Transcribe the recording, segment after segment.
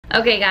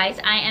Okay guys,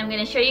 I am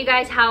gonna show you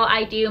guys how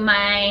I do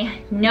my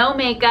no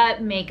makeup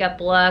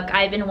look.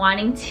 I've been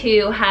wanting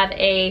to have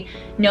a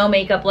no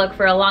makeup look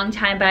for a long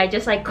time, but I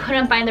just like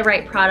couldn't find the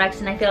right products,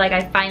 and I feel like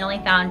I finally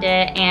found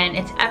it, and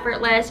it's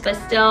effortless but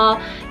still,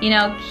 you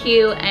know,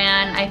 cute,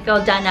 and I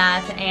feel done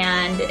up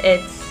and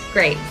it's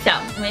great. So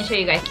I'm gonna show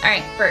you guys. All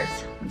right,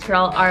 first let's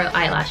curl our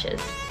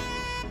eyelashes.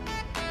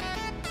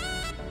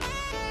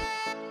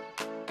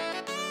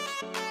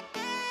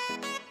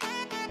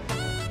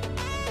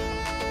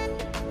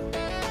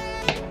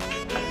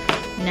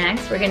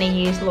 Next, we're gonna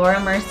use Laura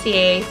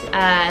Mercier's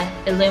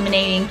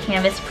Illuminating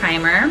Canvas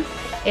Primer.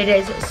 It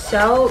is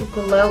so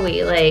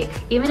glowy, like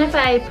even if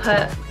I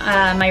put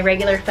my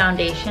regular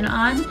foundation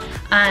on,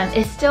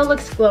 it still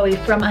looks glowy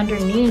from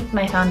underneath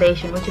my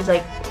foundation, which is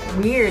like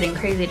weird and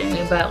crazy to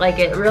me, but like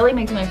it really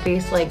makes my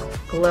face like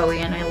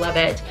glowy and I love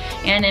it.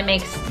 And it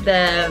makes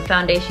the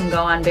foundation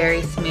go on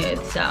very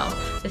smooth. So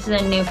this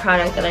is a new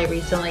product that I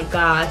recently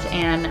got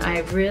and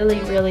I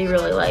really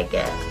like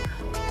it.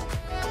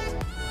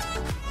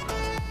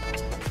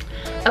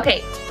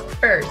 Okay,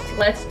 first,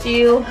 let's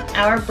do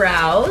our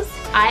brows.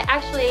 I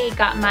actually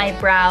got my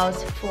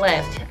brows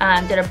flipped,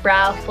 did a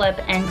brow flip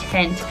and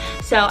tint.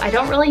 So I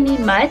don't really need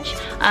much,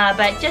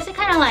 but just to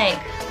kind of like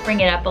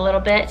bring it up a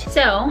little bit.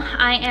 So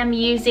I am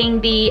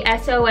using the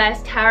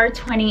SOS Tower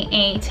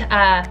 28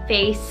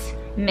 Face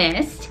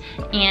Mist,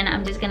 and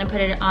I'm just gonna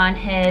put it on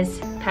his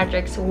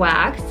Patrick's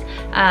wax.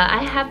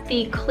 I have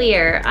the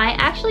clear. I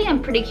actually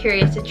am pretty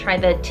curious to try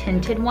the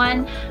tinted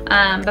one,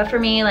 but for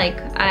me, like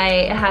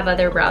I have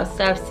other brow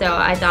stuff, so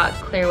I thought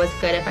clear was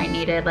good if I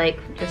needed like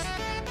just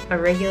a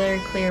regular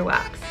clear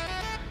wax.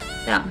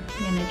 So I'm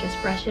gonna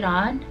just brush it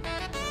on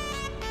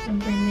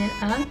and bring it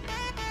up.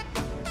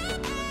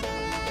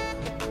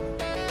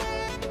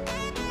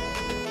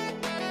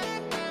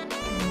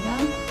 There we go.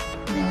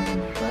 And then we're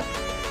gonna flip,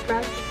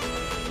 brush,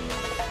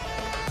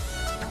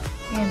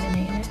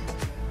 animate it.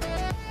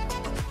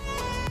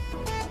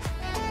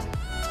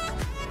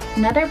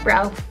 Another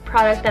brow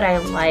product that I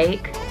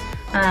like,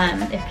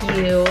 if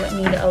you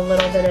need a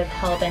little bit of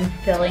help in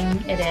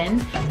filling it in,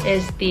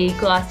 is the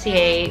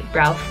Glossier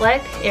Brow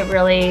Flick. It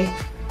really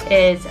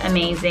is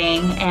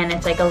amazing, and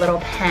it's like a little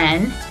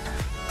pen,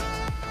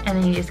 and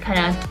then you just kind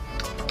of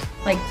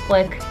like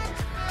flick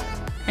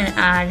and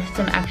add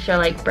some extra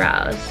like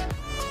brows.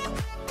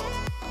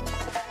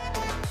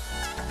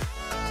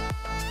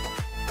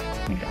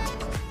 There we go.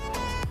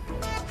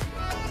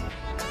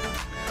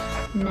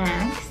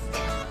 Next,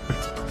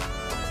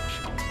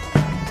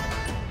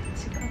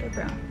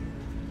 brown.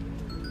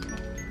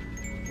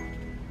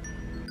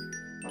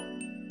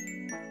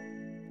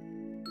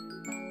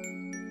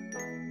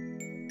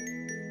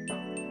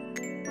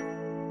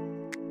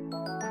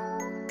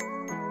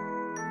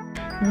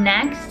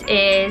 Next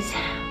is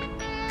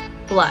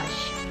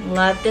blush.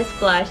 Love this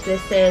blush.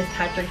 This is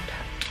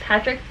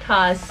Patrick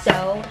Ta's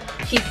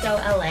She's So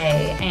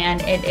LA,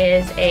 and it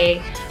is a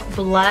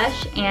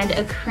blush and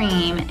a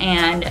cream,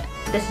 and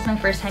this is my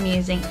first time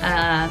using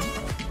a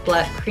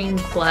cream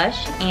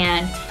blush,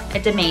 and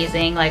it's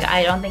amazing. Like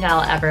I don't think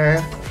I'll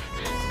ever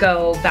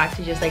go back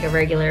to just like a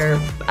regular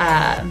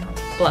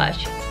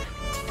blush.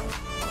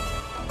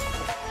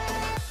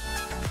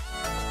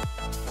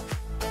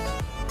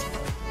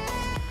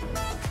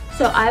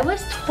 So I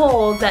was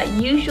told that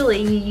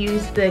usually you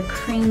use the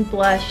cream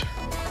blush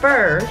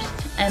first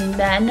and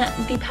then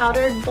the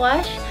powdered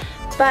blush,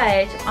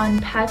 but on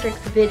Patrick's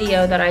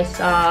video that I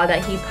saw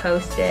that he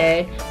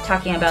posted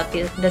talking about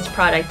this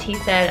product, he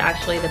said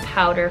actually the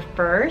powder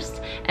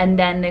first and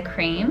then the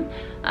cream.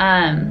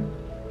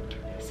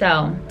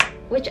 So,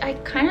 which I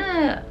kind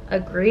of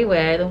agree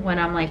with when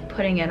I'm like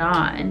putting it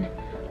on.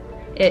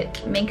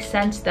 It makes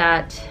sense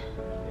that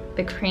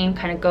the cream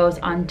kind of goes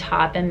on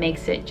top and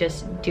makes it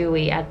just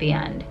dewy at the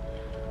end.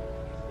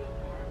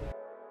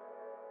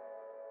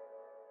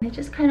 It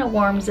just kind of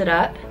warms it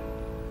up.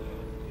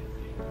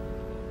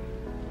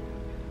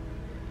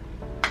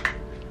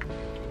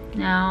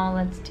 Now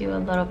let's do a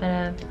little bit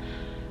of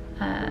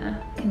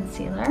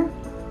concealer.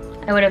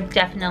 I would have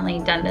definitely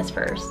done this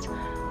first,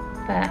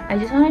 but I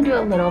just want to do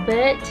a little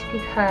bit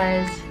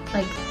because,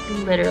 like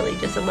literally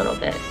just a little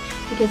bit,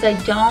 because I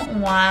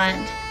don't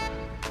want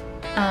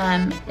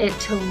it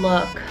to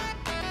look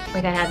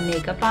like I have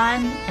makeup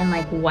on and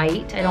like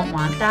white. I don't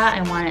want that.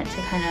 I want it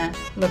to kind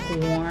of look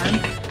warm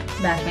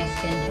to match my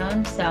skin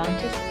tone, so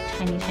just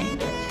tiny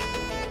bit.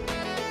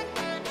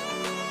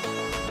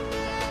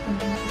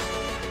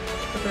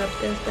 Cover up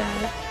this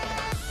bag.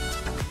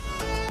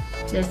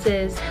 This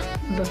is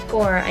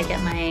before I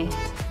get my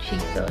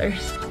cheek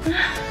fillers.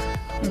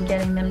 I'm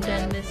getting them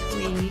done this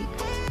week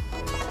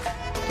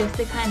just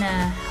to kind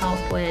of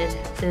help with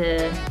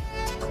the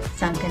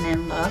sunken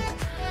in look.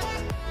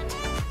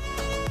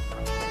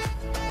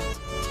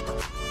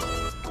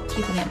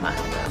 Keeping it mild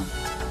though.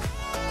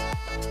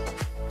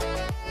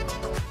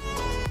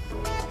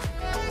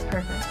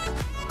 Perfect.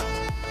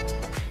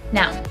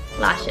 Now,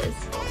 lashes.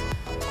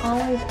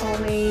 Always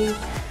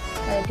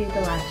gotta do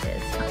the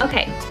lashes.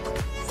 Okay,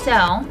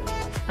 so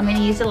I'm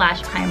gonna use the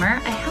lash primer.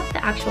 I have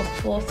the actual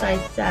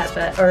full-size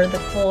set, or the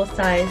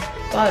full-size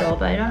bottle,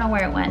 but I don't know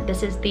where it went.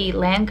 This is the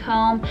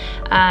Lancome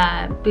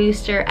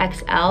Booster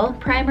XL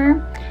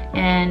primer,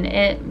 and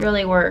it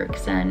really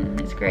works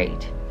and it's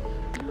great.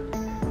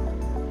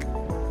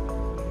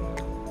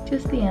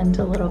 Just the ends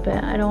a little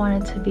bit. I don't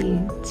want it to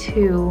be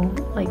too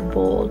like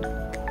bold.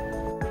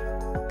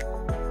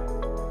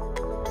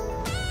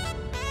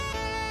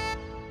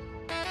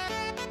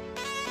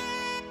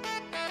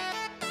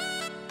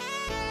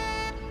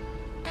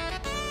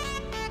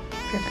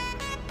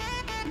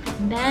 Perfect.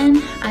 And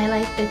then I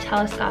like the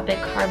Telescopic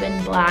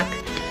Carbon Black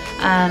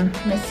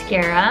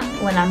mascara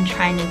when I'm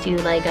trying to do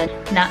like a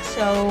not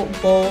so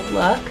bold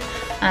look.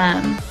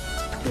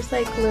 Just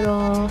like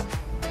little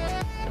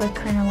but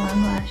kind of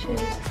long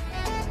lashes.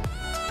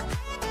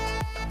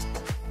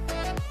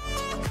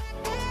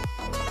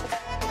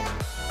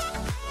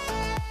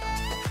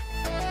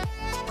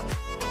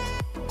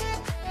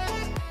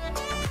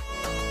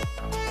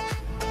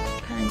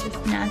 Kind of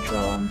just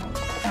natural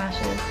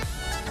lashes.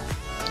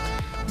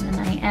 And then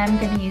I am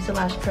going to use the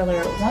lash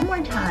curler one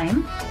more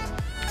time.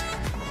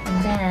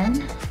 And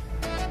then,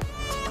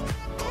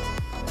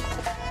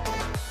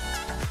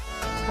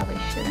 probably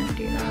shouldn't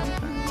do that,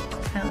 but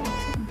I like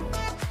to.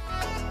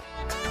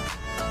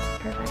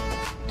 Perfect.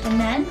 And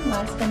then,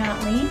 last but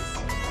not least,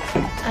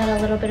 add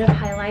a little bit of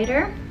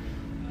highlighter.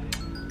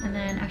 And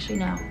then, actually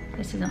no,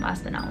 this isn't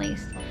last but not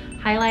least.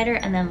 Highlighter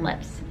and then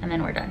lips, and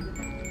then we're done.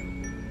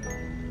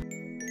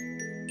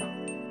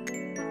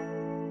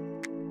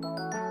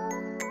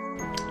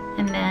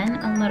 And then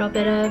a little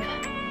bit of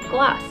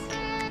gloss.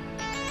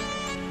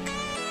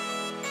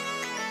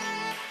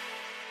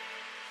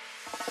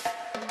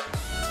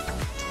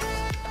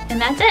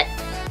 And that's it.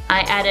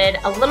 I added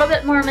a little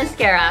bit more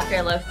mascara after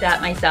I looked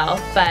at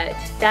myself, but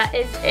that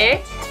is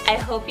it. I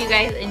hope you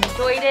guys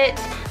enjoyed it.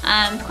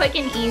 Quick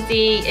and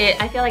easy.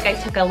 I feel like I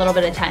took a little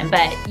bit of time,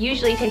 but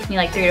usually it takes me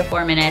like 3 to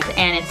 4 minutes,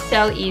 and it's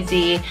so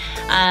easy.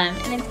 And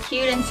it's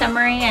cute and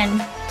summery, and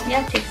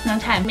yeah, it takes no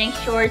time. Make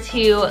sure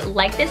to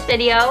like this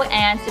video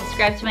and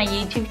subscribe to my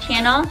YouTube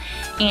channel,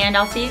 and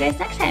I'll see you guys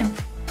next time.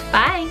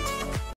 Bye.